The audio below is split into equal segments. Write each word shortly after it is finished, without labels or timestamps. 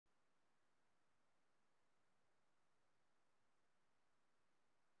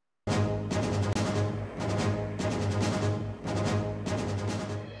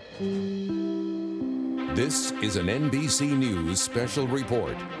This is an NBC News Special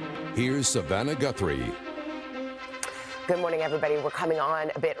Report. Here's Savannah Guthrie. Good morning, everybody. We're coming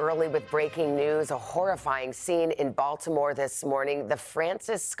on a bit early with breaking news. A horrifying scene in Baltimore this morning. The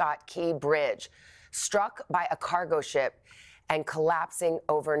Francis Scott Key Bridge struck by a cargo ship and collapsing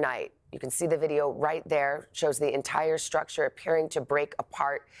overnight. You can see the video right there. Shows the entire structure appearing to break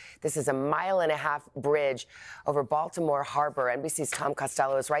apart. This is a 1.5-mile bridge over Baltimore Harbor. NBC's Tom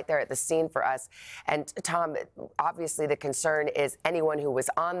Costello is right there at the scene for us. And Tom, obviously the concern is anyone who was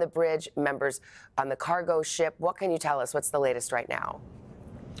on the bridge, members on the cargo ship. What can you tell us? What's the latest right now?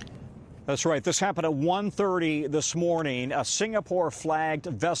 That's right. This happened at 1:30 this morning. A Singapore-flagged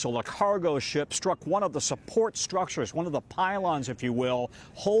vessel, a cargo ship, struck one of the support structures, one of the pylons, if you will,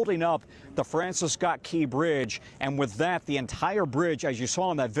 holding up the Francis Scott Key Bridge. And with that, the entire bridge, as you saw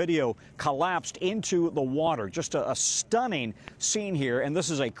in that video, collapsed into the water. Just a stunning scene here. And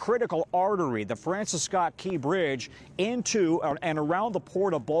this is a critical artery, the Francis Scott Key Bridge, into and around the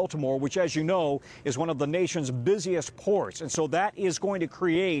port of Baltimore, which, as you know, is one of the nation's busiest ports. And so that is going to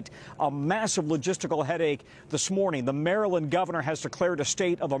create a massive logistical headache this morning. The Maryland governor has declared a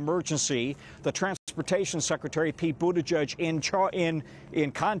state of emergency. The Transportation Secretary, Pete Buttigieg,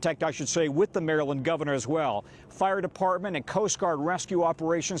 in contact, I should say, with the Maryland governor as well. Fire Department and Coast Guard rescue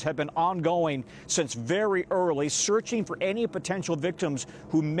operations have been ongoing since very early, searching for any potential victims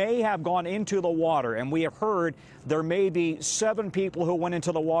who may have gone into the water. And we have heard there may be 7 people who went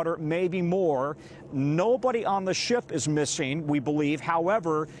into the water, maybe more. Nobody on the ship is missing, we believe.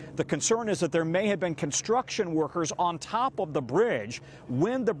 However, the concern is that there may have been construction workers on top of the bridge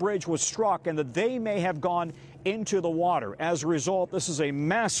when the bridge was struck, and that they may have gone into the water. As a result, this is a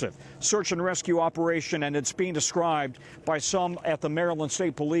massive search and rescue operation, and it's being described by some at the Maryland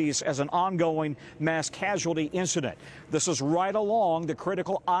State Police as an ongoing mass casualty incident. This is right along the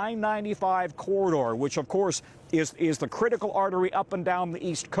critical I-95 corridor, which, of course, is the critical artery up and down the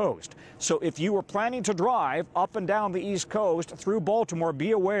East Coast. So if you were planning to drive up and down the East Coast through Baltimore,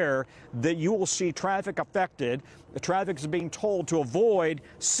 be aware that you will see traffic affected. The traffic is being told to avoid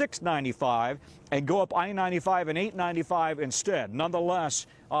 695 and go up I-95 and 895 instead. Nonetheless,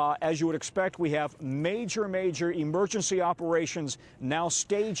 as you would expect, we have major emergency operations now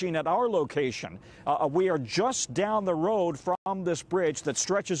staging at our location. We are just down the road from this bridge that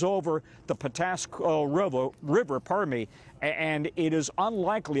stretches over the Patapsco River, and it is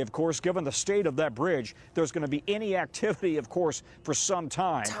unlikely, of course, given the state of that bridge, there's going to be any activity, of course, for some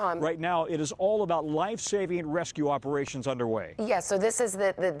time. Tom, right now, it is all about life-saving rescue operations underway. Yeah, so this is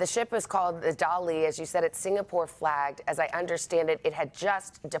the ship is called the Dali. As you said, it's Singapore flagged. As I understand it, it had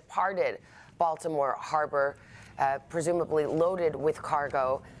just departed Baltimore Harbor, presumably loaded with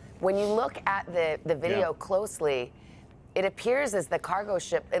cargo. When you look at the video closely, it appears as the cargo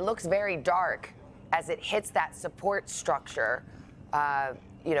ship, it looks very dark as it hits that support structure.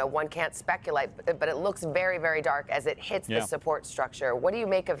 You know, one can't speculate, but it looks very dark as it hits the support structure. What do you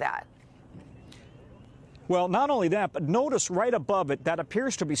make of that? Well, not only that, but notice right above it that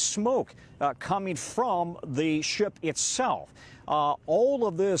appears to be smoke coming from the ship itself. All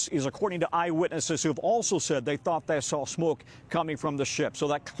of this is according to eyewitnesses who have also said they thought they saw smoke coming from the ship. So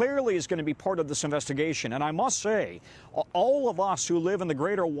that clearly is going to be part of this investigation. And I must say, all of us who live in the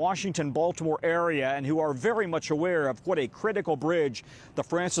greater Washington, Baltimore area and who are very much aware of what a critical bridge the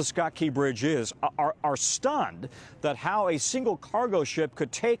Francis Scott Key Bridge is, are stunned that how a single cargo ship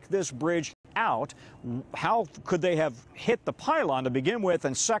could take this bridge out. How could they have hit the pylon to begin with?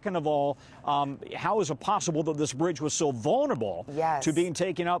 And second of all, how is it possible that this bridge was so vulnerable to being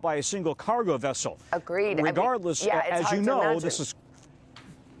taken out by a single cargo vessel? Agreed. Regardless, I mean, as you know, this is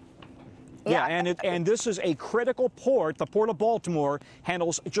and this is a critical port. The Port of Baltimore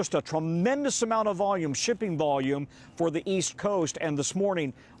handles just a tremendous amount of volume, shipping volume for the East Coast. And this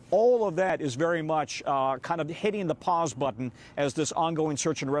morning, all of that is very much kind of hitting the pause button as this ongoing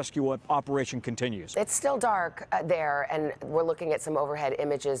search and rescue operation continues. It's still dark there, and we're looking at some overhead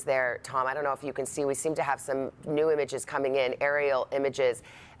images there, Tom. I don't know if you can see. We seem to have some new images coming in, aerial images.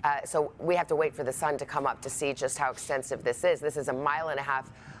 So we have to wait for the sun to come up to see just how extensive this is. This is a 1.5 mile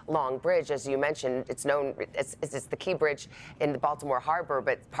long bridge, as you mentioned. It's known, it's the Key Bridge in the Baltimore Harbor,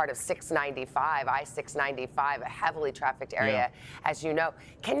 but part of 695, I-695, a heavily trafficked area, as you know.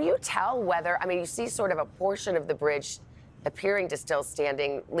 Can you tell whether, I mean, you see sort of a portion of the bridge appearing to still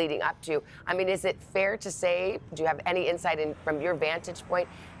standing leading up to, I mean, is it fair to say, do you have any insight from your vantage point,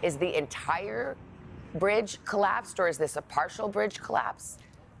 is the entire bridge collapsed, or is this a partial bridge collapse?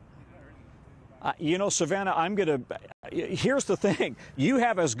 You know, Savannah, here's the thing. You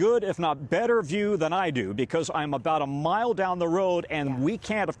have as good, if not better view than I do, because I'm about a mile down the road, and we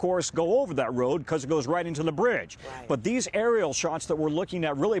can't, of course, go over that road because it goes right into the bridge. Right. But these aerial shots that we're looking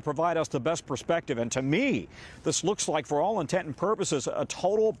at really provide us the best perspective. And to me, this looks like, for all intent and purposes, a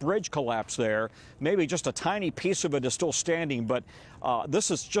total bridge collapse there. Maybe just a tiny piece of it is still standing, but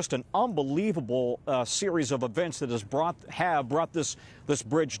this is just an unbelievable series of events that have brought this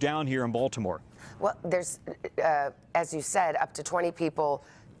bridge down here in Baltimore. Well, there's, as you said, up to 20 people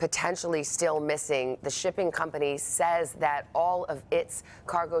potentially still missing. The shipping company says that all of its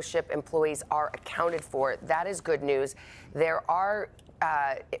cargo ship employees are accounted for. That is good news. There are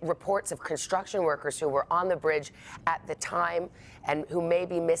reports of construction workers who were on the bridge at the time and who may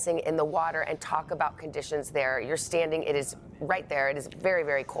be missing in the water, and talk about conditions there. You're standing, it is right there. It is very,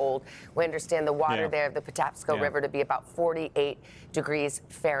 very cold. We understand the water there, the Patapsco River, to be about 48 degrees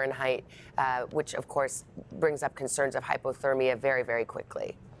Fahrenheit, which of course brings up concerns of hypothermia very, very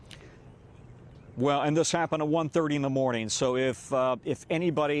quickly. Well, and this happened at 1:30 in the morning, so if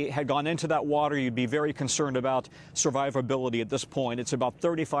anybody had gone into that water, you'd be very concerned about survivability at this point. It's about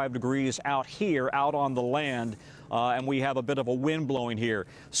 35 degrees out here, out on the land, and we have a bit of a wind blowing here.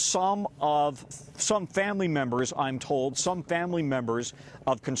 Some family members, I'm told, some family members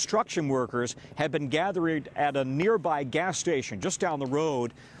of construction workers have been gathered at a nearby gas station just down the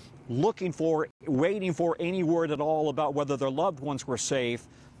road, waiting for any word at all about whether their loved ones were safe.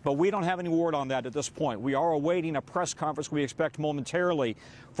 But we don't have any word on that at this point. We are awaiting a press conference we expect momentarily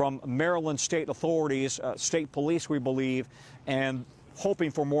from Maryland state authorities, state police, we believe, and hoping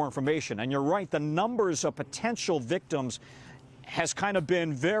for more information. And you're right, the numbers of potential victims has kind of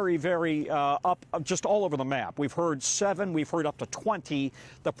been very, very up just all over the map. We've heard 7, we've heard up to 20.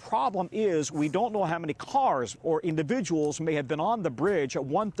 The problem is we don't know how many cars or individuals may have been on the bridge at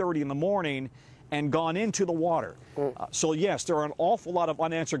 1:30 in the morning and gone into the water. So yes, there are an awful lot of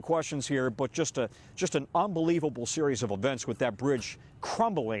unanswered questions here, but just an unbelievable series of events with that bridge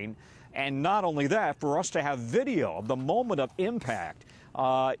crumbling. And not only that, for us to have video of the moment of impact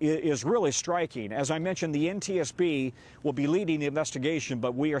is really striking. As I mentioned, the NTSB will be leading the investigation,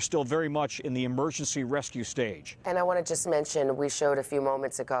 but we are still very much in the emergency rescue stage. And I want to just mention, we showed a few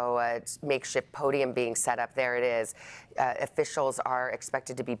moments ago a makeshift podium being set up. There it is. Officials are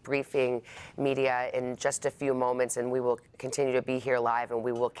expected to be briefing media in just a few moments, and we will continue to be here live, and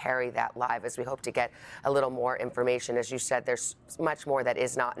we will carry that live as we hope to get a little more information. As you said, there's much more that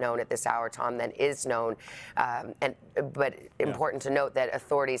is not known at this hour, Tom, than is known. But important to note that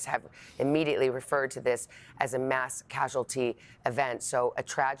authorities have immediately referred to this as a mass casualty event. So a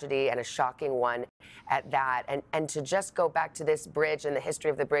tragedy and a shocking one at that. And to just go back to this bridge and the history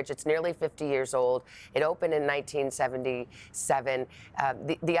of the bridge, it's nearly 50 years old. It opened in 1977.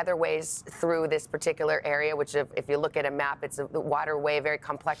 The other ways through this particular area, which if you look at a map, it's a waterway, a very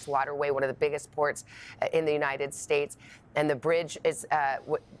complex waterway, one of the biggest ports in the United States. And the bridge is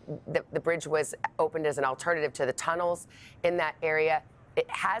the bridge was opened as an alternative to the tunnels in that area. It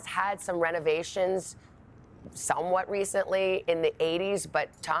has had some renovations somewhat recently in the 80s, but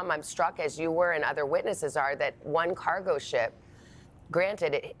Tom, I'm struck, as you were and other witnesses are, that one cargo ship,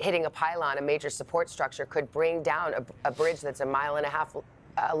 granted it hitting a pylon, a major support structure, could bring down a bridge that's 1.5 miles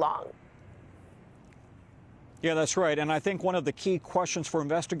long. Yeah, that's right. And I think one of the key questions for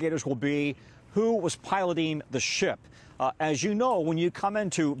investigators will be who was piloting the ship. As you know, when you come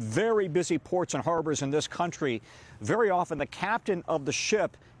into very busy ports and harbors in this country, very often the captain of the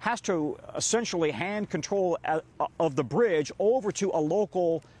ship has to essentially hand control of the bridge over to a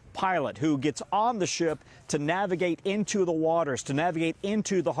local pilot who gets on the ship to navigate into the waters, to navigate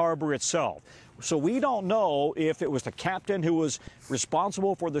into the harbor itself. So we don't know if it was the captain who was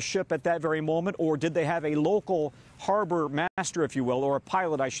responsible for the ship at that very moment, or did they have a local harbor master, if you will, or a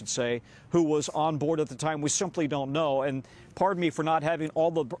pilot, I should say, who was on board at the time. We simply don't know. And pardon me for not having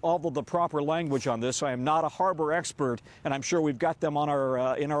all of the proper language on this. I am not a harbor expert, and I'm sure we've got them on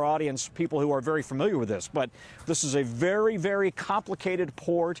our in our audience, people who are very familiar with this. But this is a very, very complicated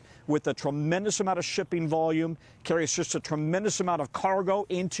port with a tremendous amount of shipping volume, carries just a tremendous amount of cargo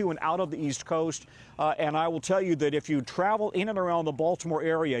into and out of the East Coast. And I will tell you that if you travel in and around the Baltimore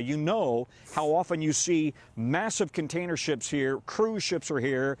area, you know how often you see massive container ships here, cruise ships are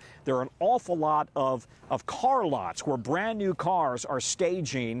here. There are an awful lot of car lots where brand new cars are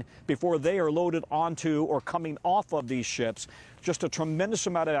staging before they are loaded onto or coming off of these ships. Just a tremendous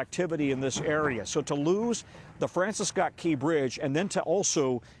amount of activity in this area. So to lose the Francis Scott Key Bridge and then to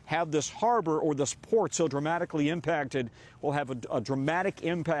also have this harbor or this port so dramatically impacted will have a dramatic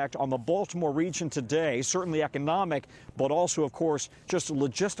impact on the Baltimore region today, certainly economic, but also, of course, just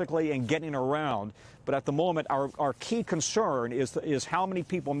logistically and getting around. But at the moment, our key concern is how many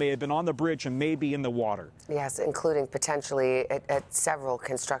people may have been on the bridge and may be in the water. Yes, including potentially at several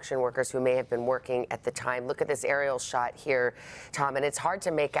construction workers who may have been working at the time. Look at this aerial shot here, Tom, and it's hard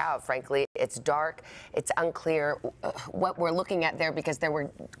to make out, frankly. It's dark. It's unclear what we're looking at there because there were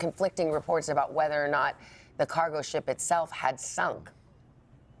conflicting reports about whether or not the cargo ship itself had sunk.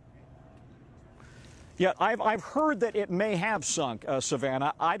 Yeah, I've heard that it may have sunk,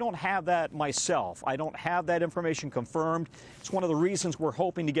 Savannah. I don't have that myself. I don't have that information confirmed. It's one of the reasons we're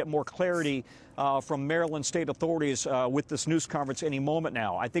hoping to get more clarity from Maryland state authorities with this news conference any moment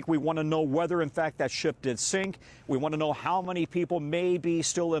now. I think we want to know whether, in fact, that ship did sink. We want to know how many people may be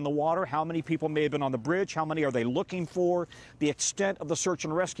still in the water, how many people may have been on the bridge, how many are they looking for, the extent of the search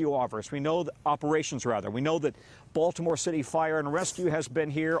and rescue operations. We know We know that Baltimore City Fire and Rescue has been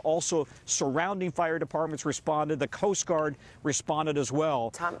here. Also, surrounding fire departments responded. The Coast Guard responded as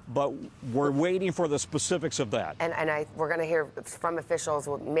well. Tom, but we're waiting for the specifics of that. And we're going to hear from officials.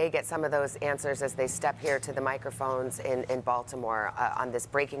 We may get some of those answers as they step here to the microphones in Baltimore on this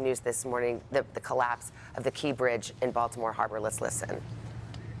breaking news this morning, the collapse of the Key Bridge in Baltimore Harbor. Let's listen.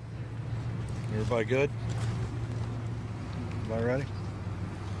 Everybody good? Everybody ready?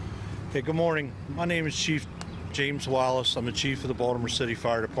 Okay, good morning. My name is Chief James Wallace. I'm the chief of the Baltimore City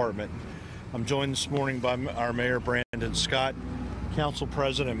Fire Department. I'm joined this morning by our Mayor Brandon Scott, Council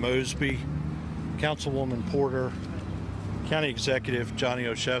President Mosby, Councilwoman Porter, County Executive Johnny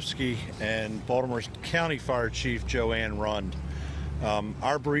Oshevsky, and Baltimore County Fire Chief Joanne Rund.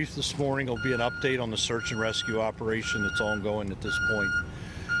 Our brief this morning will be an update on the search and rescue operation that's ongoing at this point.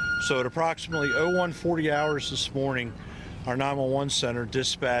 So at approximately 01:40 hours this morning, our 911 center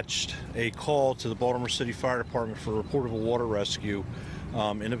dispatched a call to the Baltimore City Fire Department for a report of a water rescue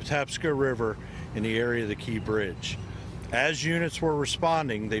in the Patapsco River in the area of the Key Bridge. As units were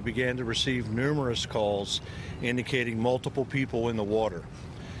responding, they began to receive numerous calls indicating multiple people in the water.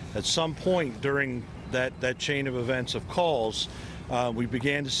 At some point during that chain of events of calls, we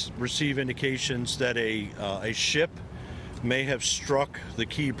began to receive indications that a ship may have struck the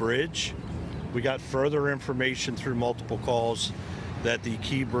Key Bridge. We got further information through multiple calls that the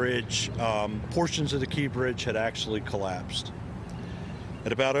Key Bridge, portions of the Key Bridge had actually collapsed.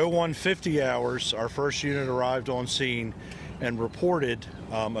 At about 01:50 hours, our first unit arrived on scene and reported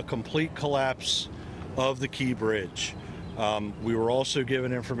a complete collapse of the Key Bridge. We were also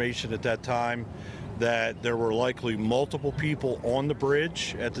given information at that time that there were likely multiple people on the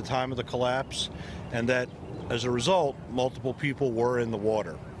bridge at the time of the collapse, and that as a result, multiple people were in the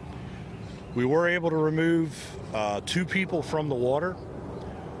water. We were able to remove 2 people from the water.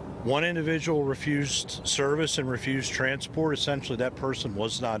 One individual refused service and refused transport. Essentially, that person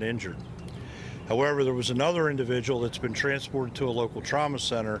was not injured. However, there was another individual that's been transported to a local trauma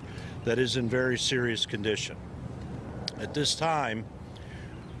center that is in very serious condition. At this time,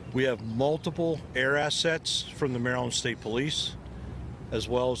 we have multiple air assets from the Maryland State Police, as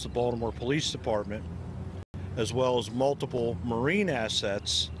well as the Baltimore Police Department, as well as multiple marine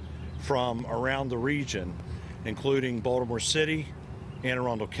assets from around the region, including Baltimore City, Anne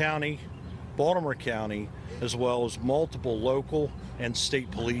Arundel County, Baltimore County, as well as multiple local and state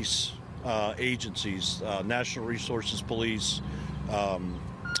police agencies, National Resources Police,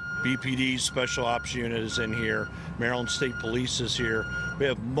 BPD's Special Ops Unit is in here, Maryland State Police is here. We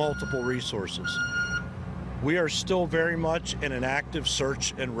have multiple resources. We are still very much in an active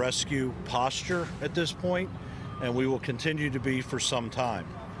search and rescue posture at this point, and we will continue to be for some time.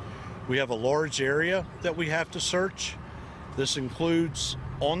 We have a large area that we have to search. This includes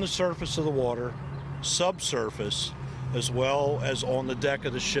on the surface of the water, subsurface, as well as on the deck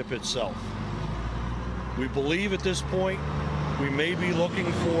of the ship itself. We believe at this point we may be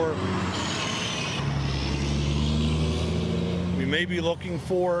looking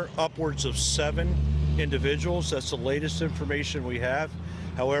for upwards of 7 individuals. That's the latest information we have.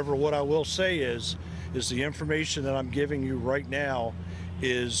 However, what I will say is the information that I'm giving you right now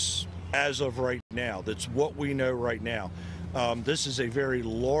is as of right now. That's what we know right now. This is a very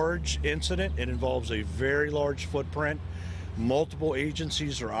large incident. It involves a very large footprint. Multiple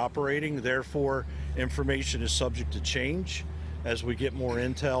agencies are operating, therefore information is subject to change as we get more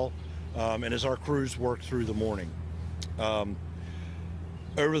intel and as our crews work through the morning.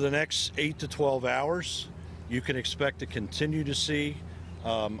 Over the next 8 to 12 hours, you can expect to continue to see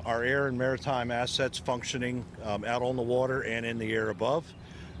our air and maritime assets functioning out on the water and in the air above.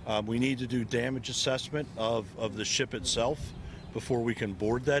 We need to do damage assessment of the ship itself before we can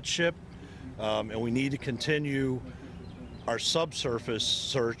board that ship. And we need to continue our subsurface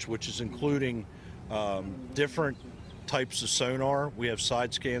search, which is including different types of sonar. We have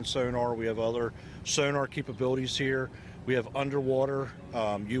side scan sonar. We have other sonar capabilities here. We have underwater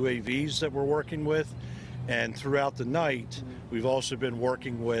UAVs that we're working with. And throughout the night, we've also been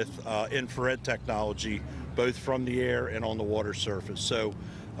working with infrared technology, both from the air and on the water surface. So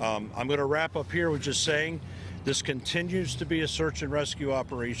I'm going to wrap up here with just saying this continues to be a search and rescue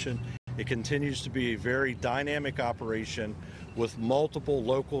operation. It continues to be a very dynamic operation with multiple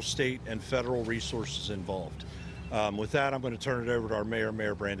local, state, and federal resources involved. With that, I'm going to turn it over to our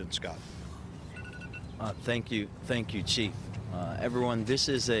Mayor Brandon Scott. Thank you, Chief. Everyone, this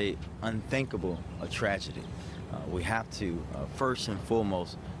is a unthinkable tragedy. We have to first and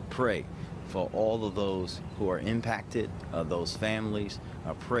foremost pray for all of those who are impacted, those families.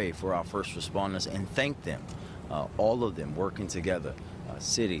 Pray for our first responders and thank them, all of them working together,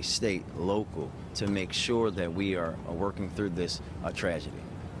 city, state, local, to make sure that we are working through this tragedy.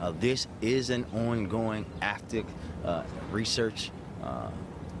 This is an ongoing active research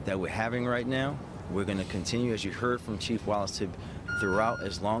that we're having right now. We're going to continue, as you heard from Chief Wallace, throughout.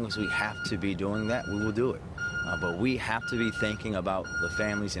 As long as we have to be doing that, we will do it. But we have to be thinking about the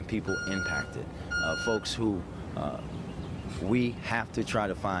families and people impacted, folks who we have to try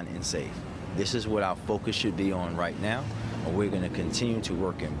to find and save. This is what our focus should be on right now. We're going to continue to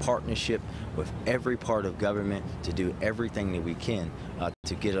work in partnership with every part of government to do everything that we can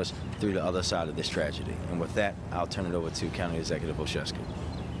to get us through the other side of this tragedy. And with that, I'll turn it over to County Executive Olszewski.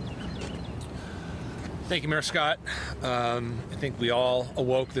 Thank you, Mayor Scott. I think we all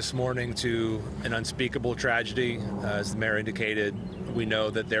awoke this morning to an unspeakable tragedy. As the mayor indicated, we know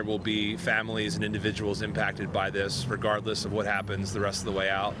that there will be families and individuals impacted by this, regardless of what happens the rest of the way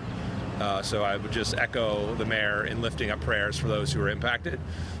out. So I would just echo the mayor in lifting up prayers for those who are impacted,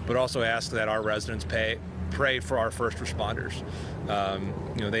 but also ask that our residents pray for our first responders.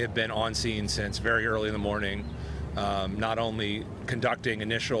 They have been on scene since very early in the morning, not only conducting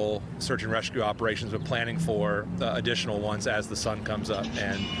initial search and rescue operations, but planning for additional ones as the sun comes up.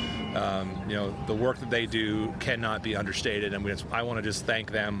 And the work that they do cannot be understated. And I want to just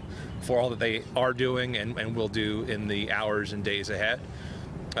thank them for all that they are doing and will do in the hours and days ahead.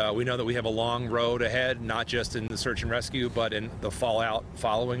 We know that we have a long road ahead, not just in the search and rescue, but in the fallout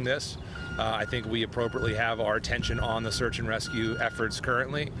following this. I think we appropriately have our attention on the search and rescue efforts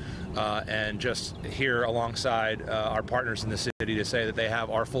currently, and just here alongside our partners in the city to say that they have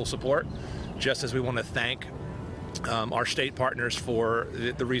our full support, just as we want to thank our state partners for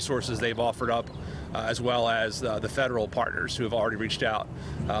the resources they've offered up, as well as the federal partners who have already reached out.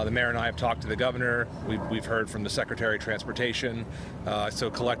 The mayor and I have talked to the governor. We've heard from the Secretary of Transportation.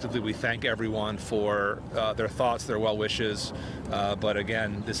 So collectively, we thank everyone for their thoughts, their well wishes. But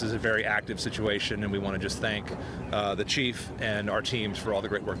again, this is a very active situation, and we want to just thank the chief and our teams for all the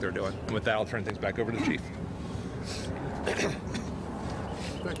great work they're doing. And with that, I'll turn things back over to the chief.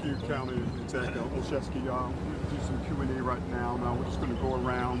 Thank you, County Executive Olszewski. We'll do some Q&A right now. Now we're just going to go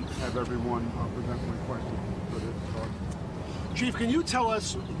around, have everyone present one question. Chief, can you tell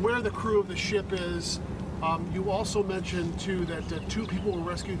us where the crew of the ship is? You also mentioned, too, that 2 people were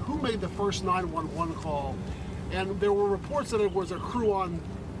rescued. Who made the first 911 call? And there were reports that there was a crew on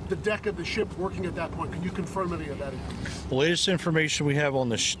the deck of the ship working at that point. Can you confirm any of that information? The latest information we have on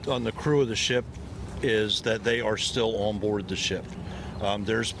the crew of the ship is that they are still on board the ship.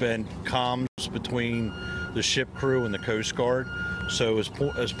 There's been comms between the ship crew and the Coast Guard. So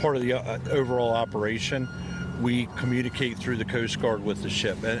as part of the overall operation, we communicate through the Coast Guard with the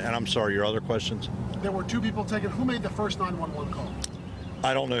ship. And I'm sorry, your other questions? There were 2 people taken. Who made the first 911 call?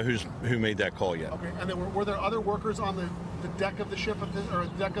 I don't know who made that call yet. Okay, and were there other workers on the deck of the ship or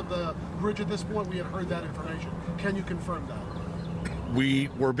deck of the bridge at this point? We had heard that information. Can you confirm that? We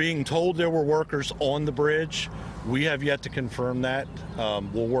were being told there were workers on the bridge. We have yet to confirm that.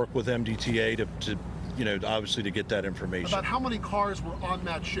 We'll work with MDTA to obviously to get that information. About how many cars were on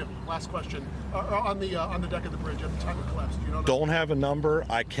that ship? Last question. On the deck of the bridge at the time it collapsed. Do you know that? Don't have a number.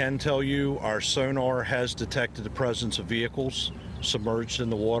 I can tell you our sonar has detected the presence of vehicles submerged in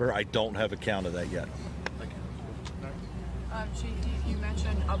the water. I don't have a count of that yet. Thank you. Chief, you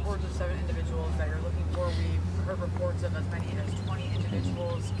mentioned upwards of 7 individuals that you're looking for. We've heard reports of as many as 20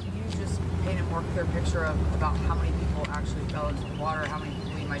 individuals. Can you just paint a more clear picture of about how many people actually fell into the water, how many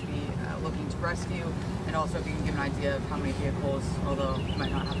people you might be looking to rescue, and also if you can give an idea of how many vehicles, although you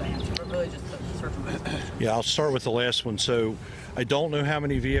might not have the answer, but really just the search and rescue. Yeah, I'll start with the last one. So I don't know how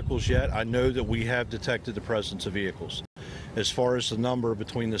many vehicles yet. I know that we have detected the presence of vehicles. As far as the number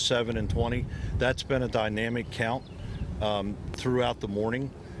between the 7 and 20, that's been a dynamic count throughout the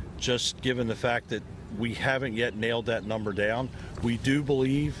morning, just given the fact that we haven't yet nailed that number down. We do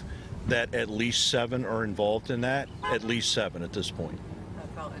believe that at least 7 are involved in that, at least 7 at this point.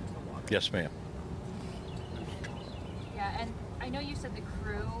 That fell into the water. Yes, ma'am. Yeah, and I know you said the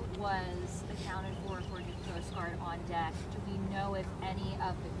crew was accounted for according to the Coast Guard on deck. Do we know if any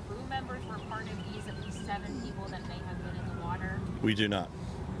of the crew members were part of these at least 7 people that may have been in the water? We do not.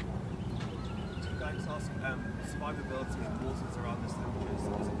 Can I just ask, survivability in waters around this temperature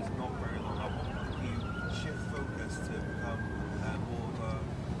is not very long. I want you shift focus to become more of a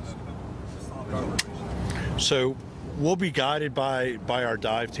starving operation. So we'll be guided by our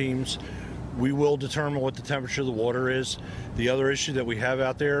dive teams. We will determine what the temperature of the water is. The other issue that we have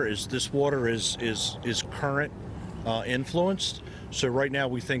out there is this water is current influenced. So right now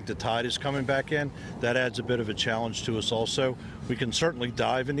we think the tide is coming back in. That adds a bit of a challenge to us also. We can certainly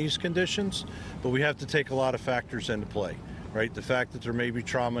dive in these conditions, but we have to take a lot of factors into play, right? The fact that there may be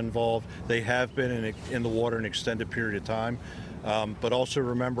trauma involved, they have been in the water an extended period of time, but also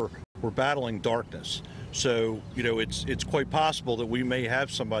remember, we're battling darkness. So, you know, it's quite possible that we may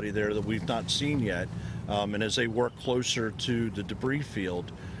have somebody there that we've not seen yet, and as they work closer to the debris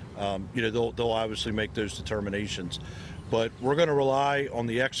field, you know, they'll obviously make those determinations. But we're going to rely on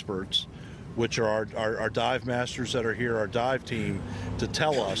the experts, which are our dive masters that are here, our dive team, to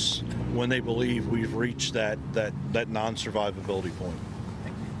tell us when they believe we've reached that non-survivability point.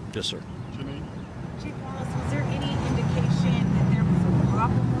 Yes, sir. Janine? Chief Wallace, was there any indication that there was a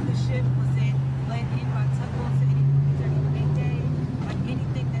problem on the ship? Was it let in by tugboats at any point during the day? Like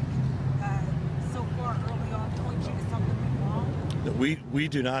anything that can, so far early on, point you to something went wrong? We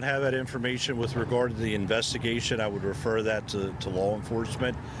do not have that information with regard to the investigation. I would refer that to law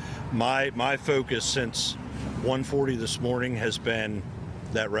enforcement. My focus since 1:40 this morning has been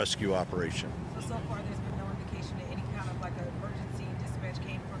that rescue operation. So far there's been no indication that any kind of like an emergency dispatch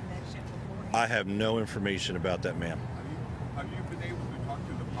came from that ship before? I have no information about that, ma'am. Have you been able to talk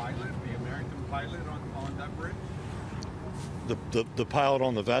to the pilot, the American pilot on that bridge? The pilot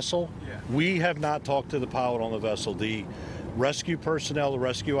on the vessel? Yeah. We have not talked to the pilot on the vessel. The rescue personnel, the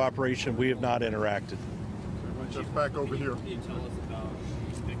rescue operation, we have not interacted. Just back over here. Can you tell us about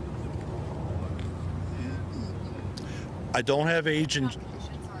these victims I don't have age and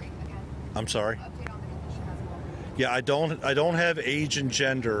I'm sorry. Yeah, I don't have age and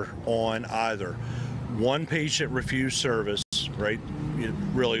gender on either. One patient refused service, right?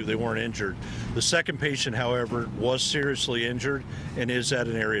 Really, they weren't injured. The second patient, however, was seriously injured and is at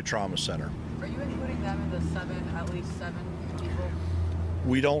an area trauma center. Are you including them in the at least 7 people?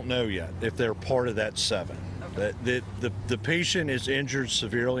 We don't know yet if they're part of that 7. Okay. The patient is injured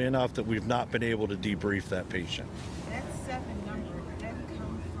severely enough that we've not been able to debrief that patient. That 7 number, did that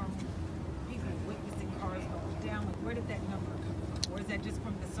come from people witnessing cars going down? Like, where did that number come from? Or is that just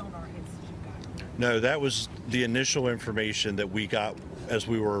from the sonar hits that you got? No, that was the initial information that we got as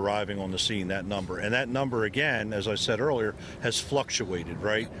we were arriving on the scene, that number. And that number, again, as I said earlier, has fluctuated,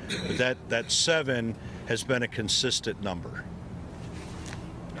 right? But that 7 has been a consistent number.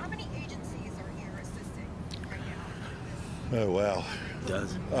 How many agencies are here assisting right now? Oh, wow.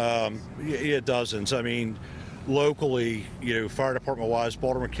 Dozens. Yeah, dozens. I mean, locally, you know, fire department wise,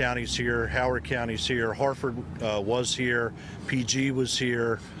 Baltimore County's here, Howard County's here, Hartford was here, PG was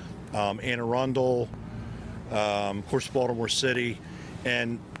here, Anne Arundel, of course, Baltimore City.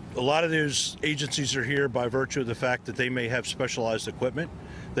 And a lot of those agencies are here by virtue of the fact that they may have specialized equipment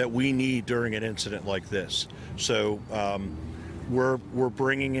that we need during an incident like this. So we're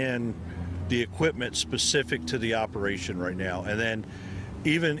bringing in the equipment specific to the operation right now. And then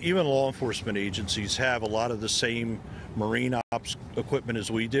even law enforcement agencies have a lot of the same marine ops equipment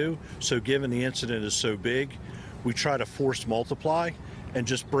as we do. So given the incident is so big, we try to force multiply and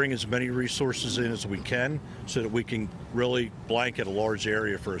just bring as many resources in as we can so that we can really blanket a large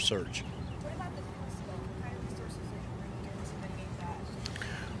area for a search. What about the fuel spill? What kind of resources are you bringing in to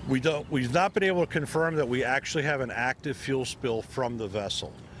mitigate that? We've not been able to confirm that we actually have an active fuel spill from the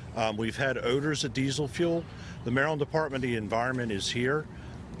vessel. We've had odors of diesel fuel. The Maryland Department of the Environment is here,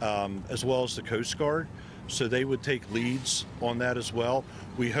 as well as the Coast Guard. So they would take leads on that as well.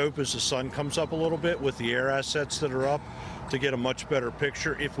 We hope as the sun comes up a little bit with the air assets that are up to get a much better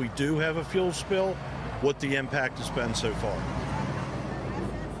picture, if we do have a fuel spill, what the impact has been so far.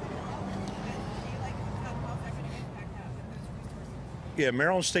 Yeah,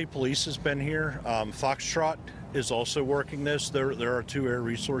 Maryland State Police has been here. Foxtrot is also working this. There are 2 air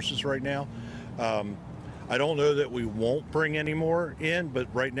resources right now. I don't know that we won't bring any more in,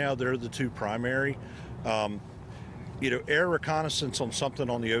 but right now they're the 2 primary. air reconnaissance on something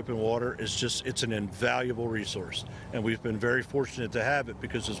on the open water is just, it's an invaluable resource. And we've been very fortunate to have it,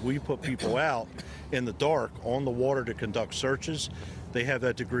 because as we put people out in the dark on the water to conduct searches, they have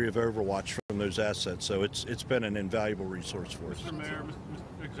that degree of overwatch from those assets. So it's been an invaluable resource for us. Mr. Mayor,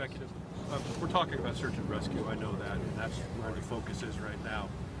 Mr. Executive, we're talking about search and rescue. I know that, and that's where the focus is right now.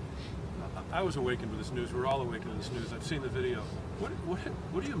 I was awakened with this news. We're all awakened with this news. I've seen the video.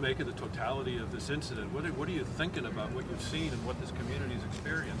 What do you make of the totality of this incident? What are you thinking about what you've seen and what this community's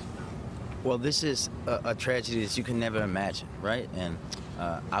experienced? Well, this is a tragedy that you can never imagine, right? And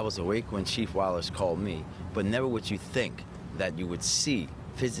I was awake when Chief Wallace called me, but never would you think that you would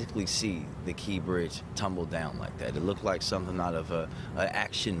physically see the Key Bridge tumble down like that. It looked like something out of an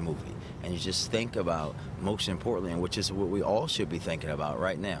action movie. And you just think about, most importantly, and which is what we all should be thinking about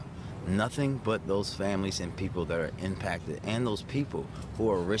right now, nothing but those families and people that are impacted, and those people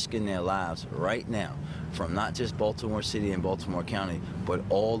who are risking their lives right now, from not just Baltimore City and Baltimore County, but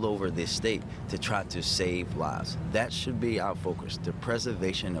all over this state, to try to save lives. That should be our focus, the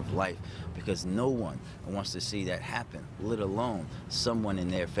preservation of life, because no one wants to see that happen, let alone someone in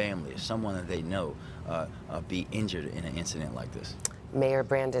their family or someone that they know be injured in an incident like this. Mayor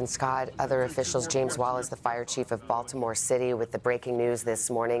Brandon Scott, other officials, James Wallace, the fire chief of Baltimore City, with the breaking news this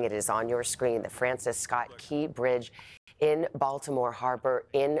morning. It is on your screen. The Francis Scott Key Bridge in Baltimore Harbor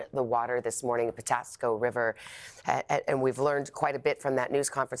in the water this morning, the Patapsco River. And we've learned quite a bit from that news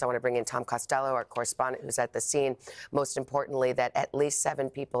conference. I want to bring in Tom Costello, our correspondent who's at the scene. Most importantly, that at least 7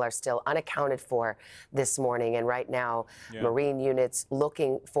 people are still unaccounted for this morning. And right now, Marine units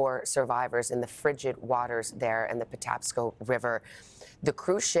looking for survivors in the frigid waters there in the Patapsco River. The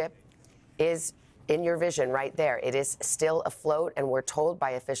cruise ship is in your vision right there. It is still afloat, and we're told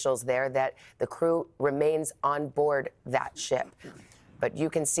by officials there that the crew remains on board that ship. But you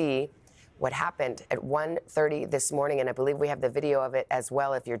can see what happened at 1:30 this morning, and I believe we have the video of it as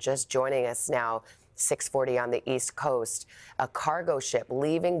well if you're just joining us now, 6:40 on the East Coast. A cargo ship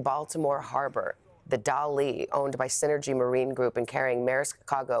leaving Baltimore Harbor, the Dali, owned by Synergy Marine Group and carrying Maersk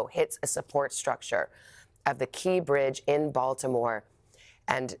cargo, hits a support structure of the Key Bridge in Baltimore.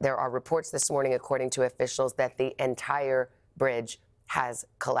 And there are reports this morning, according to officials, that the entire bridge has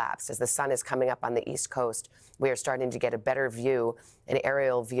collapsed. As the sun is coming up on the East Coast, we are starting to get a better view, an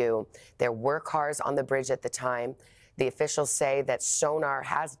aerial view. There were cars on the bridge at the time. The officials say that sonar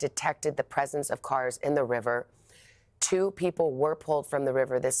has detected the presence of cars in the river. 2 people were pulled from the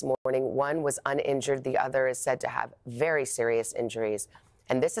river this morning. 1 was uninjured. The other is said to have very serious injuries.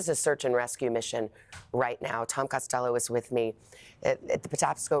 And this is a search and rescue mission right now. Tom Costello is with me at the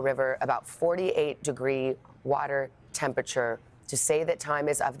Patapsco River, about 48-degree water temperature. To say that time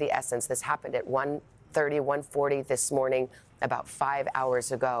is of the essence, this happened at 1:30, 1:40 this morning, about 5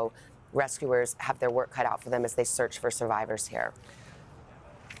 hours ago. Rescuers have their work cut out for them as they search for survivors here.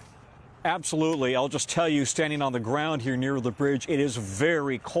 Absolutely. I'll just tell you, standing on the ground here near the bridge, it is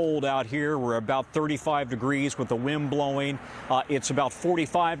very cold out here. We're about 35 degrees with the wind blowing. It's about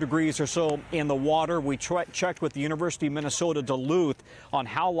 45 degrees or so in the water. We checked with the University of Minnesota Duluth on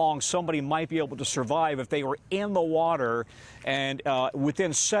how long somebody might be able to survive if they were in the water. And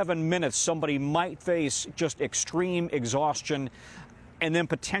within 7 minutes, somebody might face just extreme exhaustion. And then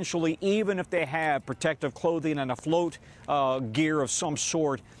potentially, even if they have protective clothing and a float gear of some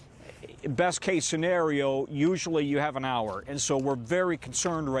sort, best case scenario, usually you have an hour. And so we're very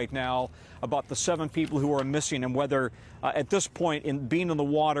concerned right now about the 7 people who are missing and whether at this point in being in the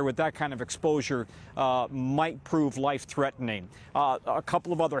water with that kind of exposure might prove life-threatening. A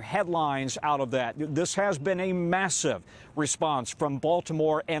couple of other headlines out of that. This has been a massive response from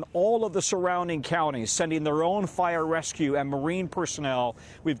Baltimore and all of the surrounding counties, sending their own fire rescue and marine personnel.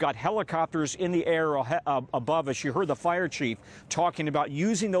 We've got helicopters in the air above us. You heard the fire chief talking about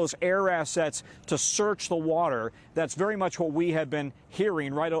using those air assets to search the water. That's very much what we have been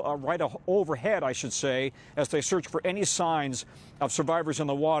hearing right overhead, I should say, as they search for any signs of survivors in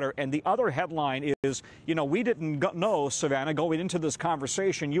the water. And the other headline is, you know, we didn't know, Savannah, going into this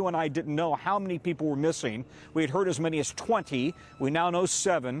conversation, you and I didn't know how many people were missing. We had heard as many as 20. We now know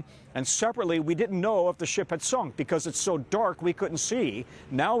 7. And separately, we didn't know if the ship had sunk because it's so dark we couldn't see.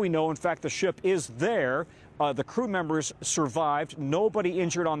 Now we know, in fact, the ship is there. The crew members survived. Nobody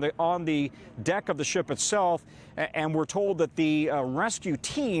injured on the deck of the ship itself. And we're told that the rescue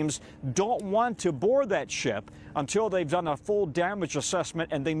teams don't want to board that ship until they've done a full damage assessment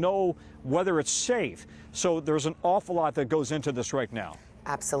and they know whether it's safe. So there's an awful lot that goes into this right now.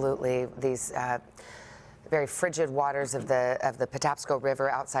 Absolutely. These very frigid waters of the Patapsco River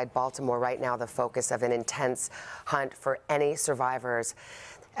outside Baltimore right now, the focus of an intense hunt for any survivors.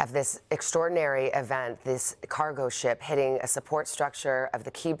 Of this extraordinary event, this cargo ship hitting a support structure of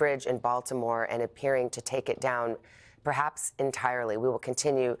the Key Bridge in Baltimore and appearing to take it down perhaps entirely. We will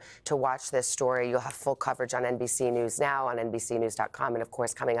continue to watch this story. You'll have full coverage on NBC News Now, on NBCnews.com, and of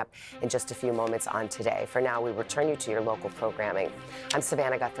course coming up in just a few moments on Today. For now, we return you to your local programming. I'm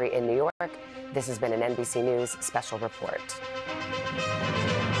Savannah Guthrie in New York. This has been an NBC News Special Report.